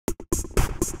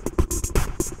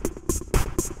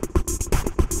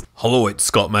Hello, it's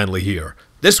Scott Manley here.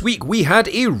 This week we had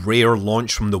a rare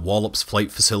launch from the Wallops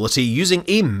Flight Facility using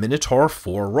a Minotaur IV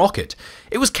rocket.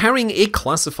 It was carrying a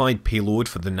classified payload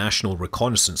for the National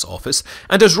Reconnaissance Office,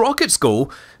 and as rockets go,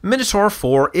 Minotaur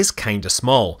IV is kinda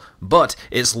small, but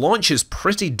its launch is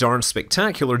pretty darn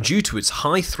spectacular due to its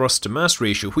high thrust to mass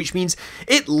ratio, which means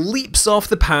it leaps off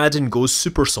the pad and goes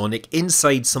supersonic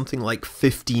inside something like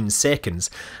 15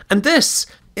 seconds. And this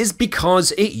is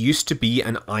because it used to be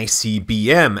an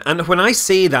ICBM, and when I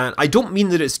say that, I don't mean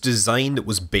that its design that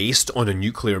was based on a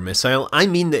nuclear missile. I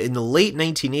mean that in the late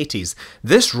 1980s,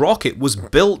 this rocket was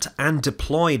built and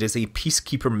deployed as a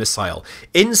Peacekeeper missile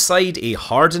inside a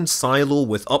hardened silo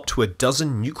with up to a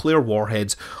dozen nuclear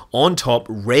warheads on top,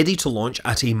 ready to launch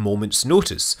at a moment's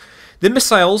notice. The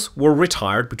missiles were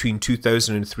retired between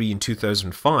 2003 and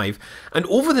 2005, and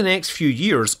over the next few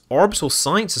years, Orbital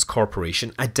Sciences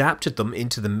Corporation adapted them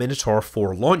into the Minotaur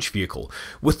IV launch vehicle,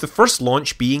 with the first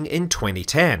launch being in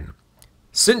 2010.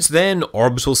 Since then,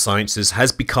 Orbital Sciences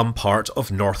has become part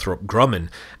of Northrop Grumman,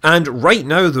 and right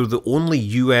now they're the only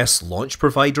US launch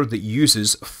provider that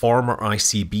uses former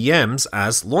ICBMs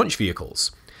as launch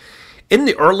vehicles. In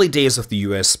the early days of the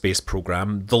US space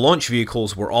program, the launch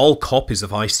vehicles were all copies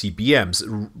of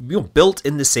ICBMs, built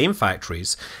in the same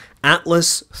factories.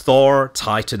 Atlas, Thor,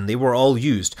 Titan, they were all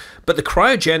used, but the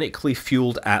cryogenically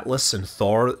fueled Atlas and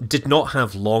Thor did not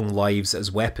have long lives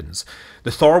as weapons.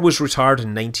 The Thor was retired in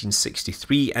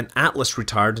 1963 and Atlas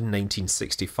retired in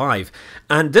 1965,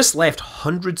 and this left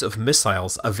hundreds of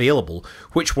missiles available,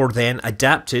 which were then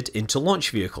adapted into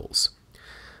launch vehicles.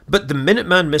 But the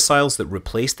Minuteman missiles that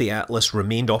replaced the Atlas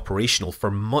remained operational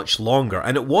for much longer,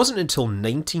 and it wasn't until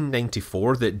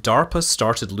 1994 that DARPA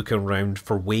started looking around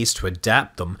for ways to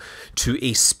adapt them to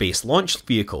a space launch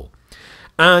vehicle.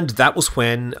 And that was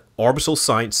when Orbital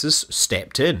Sciences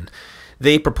stepped in.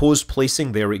 They proposed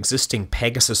placing their existing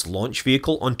Pegasus launch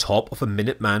vehicle on top of a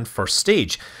Minuteman first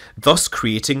stage, thus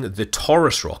creating the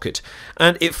Taurus rocket,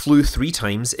 and it flew 3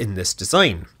 times in this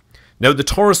design. Now, the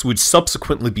Taurus would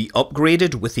subsequently be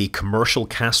upgraded with a commercial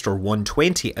Castor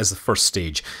 120 as the first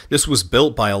stage. This was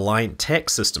built by Alliant Tech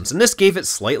Systems, and this gave it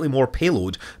slightly more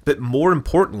payload, but more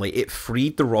importantly, it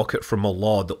freed the rocket from a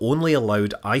law that only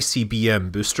allowed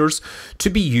ICBM boosters to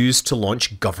be used to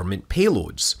launch government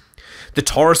payloads. The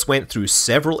Taurus went through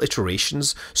several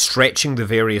iterations, stretching the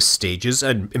various stages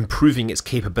and improving its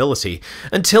capability,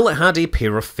 until it had a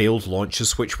pair of failed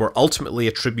launches which were ultimately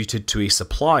attributed to a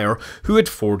supplier who had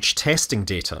forged testing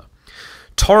data.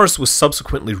 Taurus was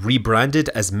subsequently rebranded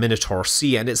as Minotaur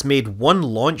C, and it's made one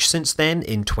launch since then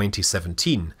in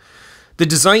 2017. The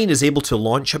design is able to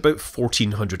launch about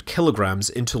 1400 kilograms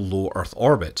into low Earth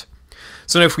orbit.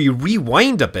 So now if we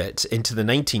rewind a bit into the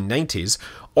 1990s,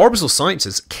 Orbital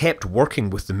Sciences kept working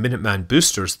with the Minuteman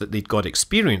boosters that they'd got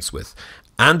experience with,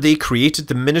 and they created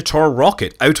the Minotaur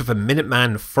rocket out of a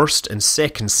Minuteman first and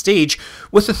second stage,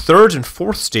 with the third and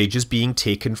fourth stages being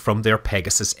taken from their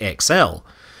Pegasus XL.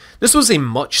 This was a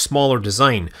much smaller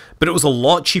design, but it was a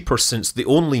lot cheaper since the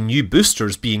only new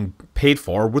boosters being paid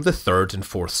for were the third and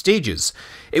fourth stages.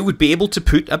 It would be able to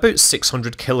put about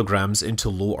 600 kilograms into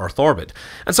low Earth orbit.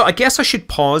 And so I guess I should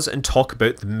pause and talk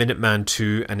about the Minuteman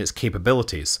II and its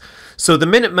capabilities. So the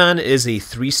Minuteman is a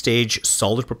 3-stage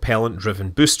solid propellant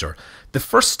driven booster. The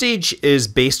first stage is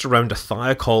based around a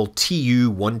Thiokol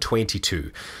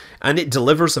Tu-122, and it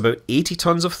delivers about 80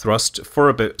 tons of thrust for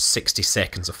about 60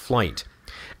 seconds of flight.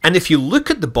 And if you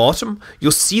look at the bottom,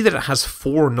 you'll see that it has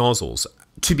 4 nozzles.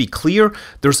 To be clear,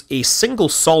 there's a single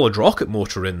solid rocket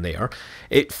motor in there.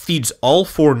 It feeds all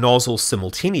 4 nozzles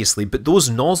simultaneously, but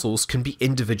those nozzles can be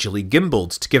individually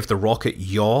gimbaled to give the rocket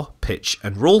yaw, pitch,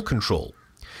 and roll control.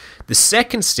 The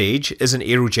second stage is an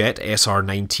Aerojet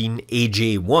SR-19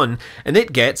 AJ-1, and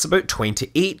it gets about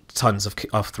 28 tons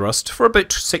of thrust for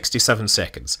about 67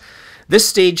 seconds. This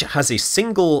stage has a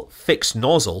single fixed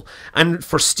nozzle, and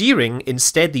for steering,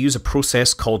 instead they use a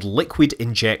process called liquid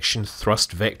injection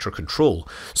thrust vector control.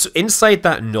 So inside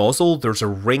that nozzle, there's a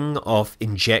ring of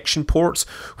injection ports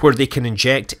where they can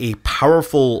inject a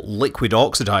powerful liquid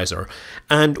oxidizer,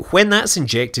 and when that's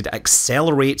injected, it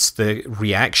accelerates the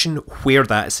reaction where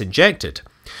that's injected.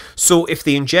 So if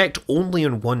they inject only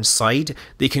on one side,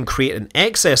 they can create an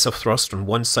excess of thrust on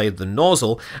one side of the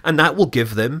nozzle, and that will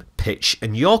give them pitch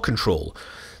and yaw control.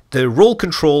 The roll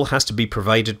control has to be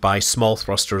provided by small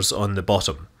thrusters on the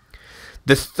bottom.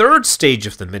 The third stage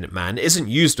of the Minuteman isn't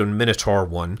used on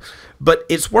Minotaur I, but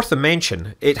it's worth a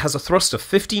mention. It has a thrust of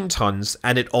 15 tons,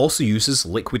 and it also uses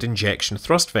liquid injection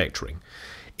thrust vectoring.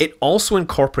 It also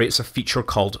incorporates a feature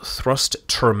called thrust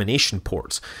termination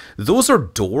ports. Those are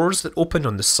doors that open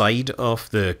on the side of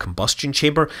the combustion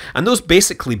chamber, and those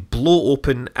basically blow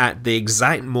open at the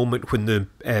exact moment when the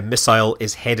missile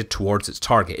is headed towards its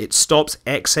target. It stops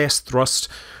excess thrust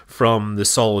from the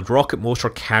solid rocket motor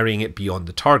carrying it beyond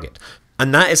the target.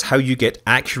 And that is how you get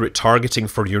accurate targeting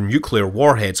for your nuclear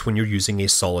warheads when you're using a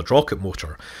solid rocket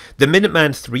motor. The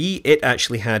Minuteman III, it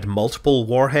actually had multiple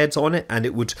warheads on it, and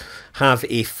it would have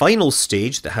a final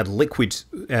stage that had liquid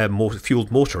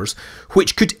fueled motors,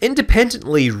 which could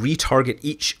independently retarget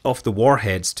each of the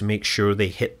warheads to make sure they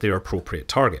hit their appropriate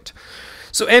target.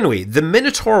 So anyway, the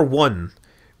Minotaur I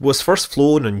was first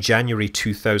flown in January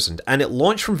 2000, and it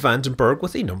launched from Vandenberg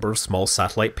with a number of small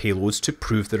satellite payloads to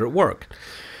prove that it worked.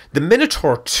 The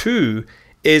Minotaur II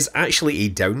is actually a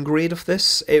downgrade of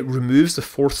this. It removes the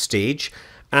fourth stage,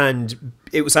 and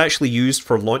it was actually used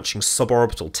for launching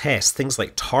suborbital tests, things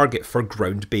like target for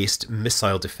ground-based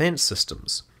missile defense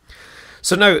systems.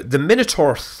 So now, the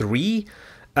Minotaur III,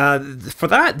 for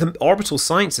that, the Orbital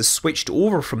Sciences switched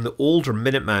over from the older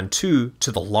Minuteman II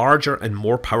to the larger and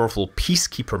more powerful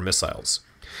Peacekeeper missiles.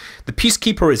 The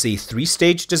Peacekeeper is a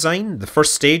three-stage design. The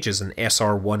first stage is an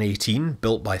SR-118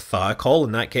 built by Thiokol,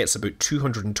 and that gets about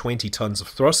 220 tons of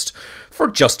thrust for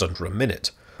just under a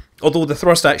minute. Although the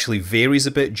thrust actually varies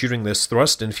a bit during this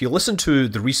thrust, and if you listen to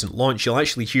the recent launch, you'll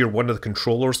actually hear one of the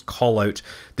controllers call out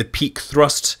the peak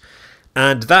thrust,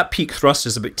 and that peak thrust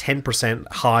is about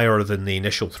 10% higher than the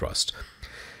initial thrust.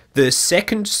 The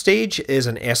second stage is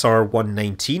an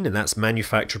SR-119, and that's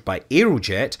manufactured by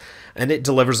Aerojet, and it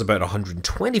delivers about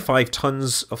 125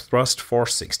 tons of thrust for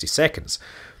 60 seconds.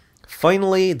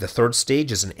 Finally, the third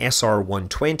stage is an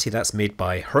SR-120, that's made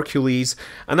by Hercules,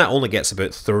 and that only gets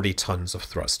about 30 tons of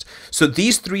thrust. So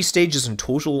these three stages in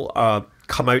total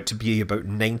come out to be about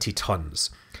 90 tons.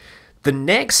 The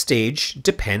next stage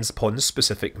depends upon the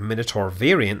specific Minotaur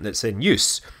variant that's in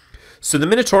use. So the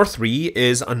Minotaur III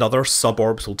is another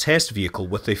suborbital test vehicle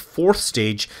with a fourth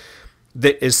stage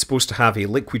that is supposed to have a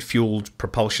liquid-fueled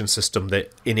propulsion system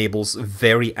that enables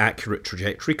very accurate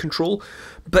trajectory control.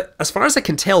 But as far as I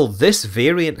can tell, this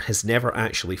variant has never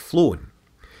actually flown.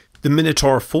 The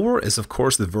Minotaur IV is, of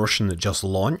course, the version that just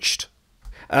launched.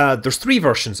 There's three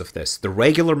versions of this. The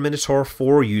regular Minotaur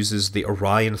IV uses the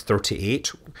Orion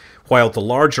 38, while the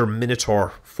larger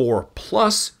Minotaur IV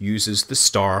Plus uses the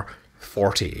Star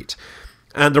 48.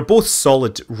 And they're both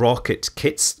solid rocket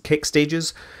kick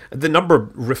stages. The number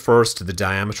refers to the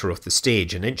diameter of the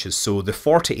stage in inches, so the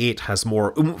 48 has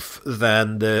more oomph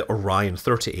than the Orion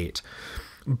 38.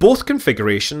 Both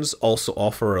configurations also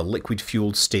offer a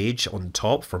liquid-fueled stage on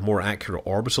top for more accurate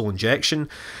orbital injection,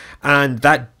 and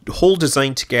that whole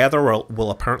design together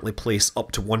will apparently place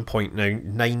up to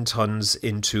 1.9 tons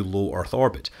into low Earth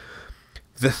orbit.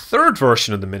 The third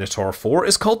version of the Minotaur IV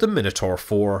is called the Minotaur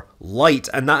IV Lite,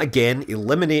 and that again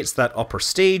eliminates that upper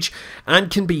stage and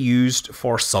can be used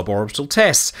for suborbital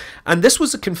tests. And this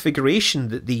was a configuration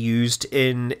that they used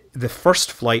in the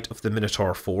first flight of the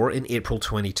Minotaur IV in April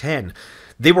 2010.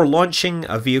 They were launching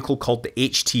a vehicle called the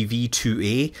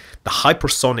HTV-2A, the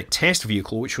hypersonic test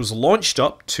vehicle, which was launched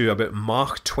up to about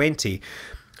Mach 20,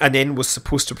 and then was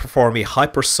supposed to perform a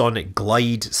hypersonic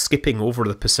glide skipping over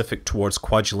the Pacific towards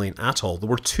Kwajalein Atoll. There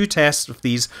were two tests of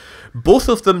these. Both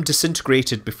of them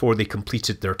disintegrated before they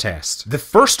completed their test. The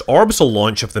first orbital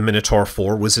launch of the Minotaur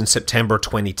IV was in September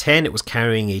 2010. It was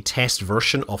carrying a test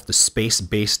version of the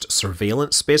space-based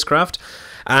surveillance spacecraft.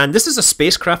 And this is a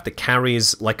spacecraft that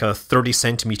carries like a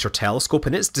 30-centimeter telescope,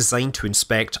 and it's designed to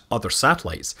inspect other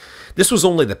satellites. This was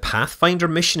only the Pathfinder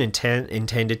mission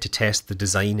intended to test the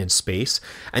design in space,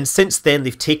 and since then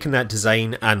they've taken that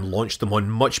design and launched them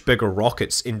on much bigger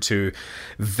rockets into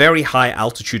very high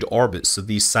altitude orbits, so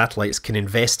these satellites can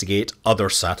investigate other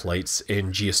satellites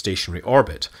in geostationary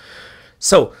orbit.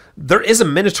 So, there is a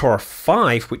Minotaur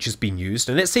V which has been used,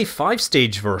 and it's a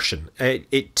 5-stage version.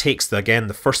 It takes, again,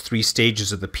 the first 3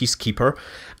 stages of the Peacekeeper,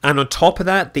 and on top of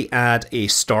that they add a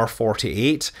Star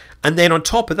 48, and then on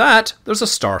top of that there's a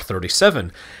Star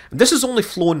 37. This is only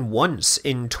flown once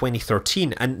in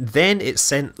 2013, and then it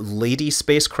sent Lady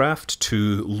spacecraft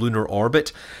to lunar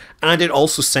orbit, and it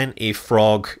also sent a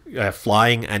Frog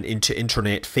flying and into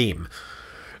internet fame.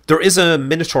 There is a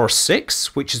Minotaur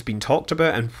 6, which has been talked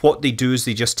about, and what they do is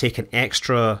they just take an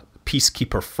extra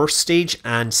Peacekeeper first stage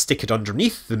and stick it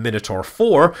underneath the Minotaur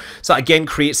 4, so that again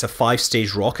creates a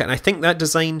 5-stage rocket, and I think that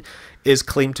design is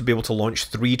claimed to be able to launch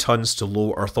 3 tons to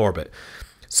low Earth orbit.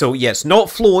 So yes, not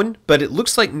flown, but it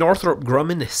looks like Northrop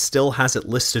Grumman still has it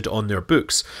listed on their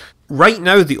books. Right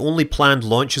now, the only planned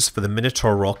launches for the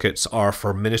Minotaur rockets are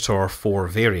for Minotaur 4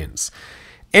 variants.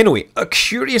 Anyway, a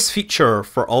curious feature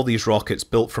for all these rockets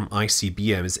built from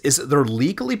ICBMs is that they're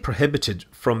legally prohibited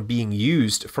from being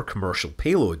used for commercial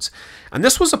payloads. And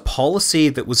this was a policy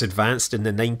that was advanced in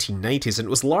the 1990s, and it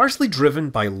was largely driven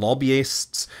by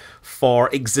lobbyists for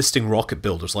existing rocket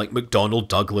builders like McDonnell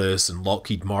Douglas and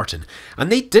Lockheed Martin.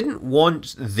 And they didn't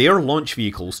want their launch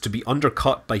vehicles to be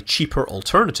undercut by cheaper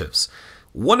alternatives.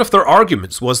 One of their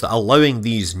arguments was that allowing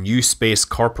these new space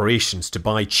corporations to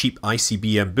buy cheap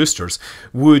ICBM boosters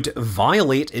would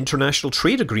violate international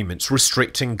trade agreements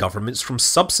restricting governments from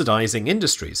subsidizing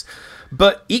industries.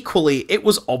 But equally, it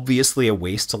was obviously a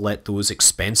waste to let those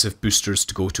expensive boosters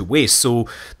to go to waste, so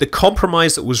the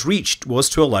compromise that was reached was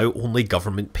to allow only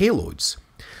government payloads.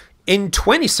 In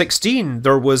 2016,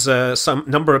 there was some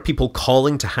number of people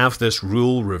calling to have this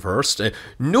rule reversed.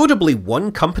 Notably,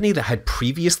 one company that had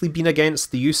previously been against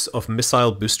the use of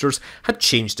missile boosters had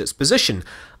changed its position.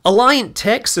 Alliant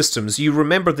Tech Systems, you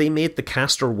remember they made the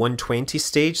Castor 120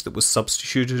 stage that was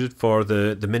substituted for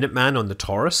the Minuteman on the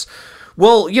Taurus?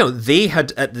 Well, you know, they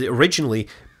had originally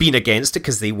been against it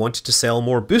because they wanted to sell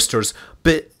more boosters,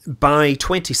 but by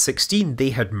 2016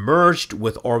 they had merged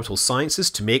with Orbital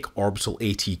Sciences to make Orbital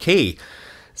ATK,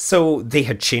 so they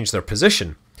had changed their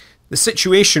position. The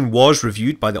situation was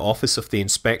reviewed by the Office of the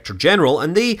Inspector General,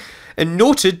 and they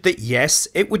noted that yes,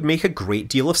 it would make a great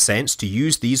deal of sense to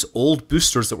use these old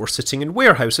boosters that were sitting in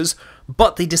warehouses,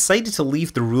 but they decided to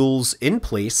leave the rules in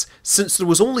place since there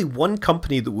was only one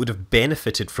company that would have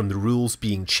benefited from the rules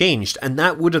being changed, and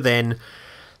that would have then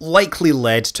likely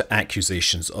led to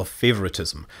accusations of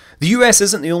favoritism. The US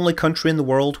isn't the only country in the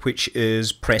world which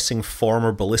is pressing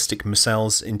former ballistic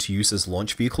missiles into use as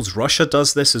launch vehicles. Russia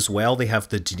does this as well. They have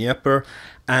the Dnieper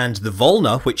and the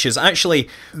Volna, which is actually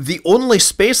the only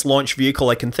space launch vehicle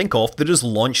I can think of that is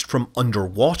launched from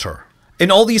underwater.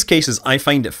 In all these cases, I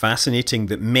find it fascinating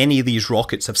that many of these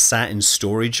rockets have sat in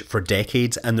storage for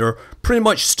decades and they're pretty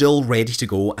much still ready to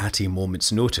go at a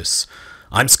moment's notice.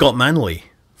 I'm Scott Manley.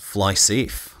 Fly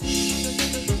safe.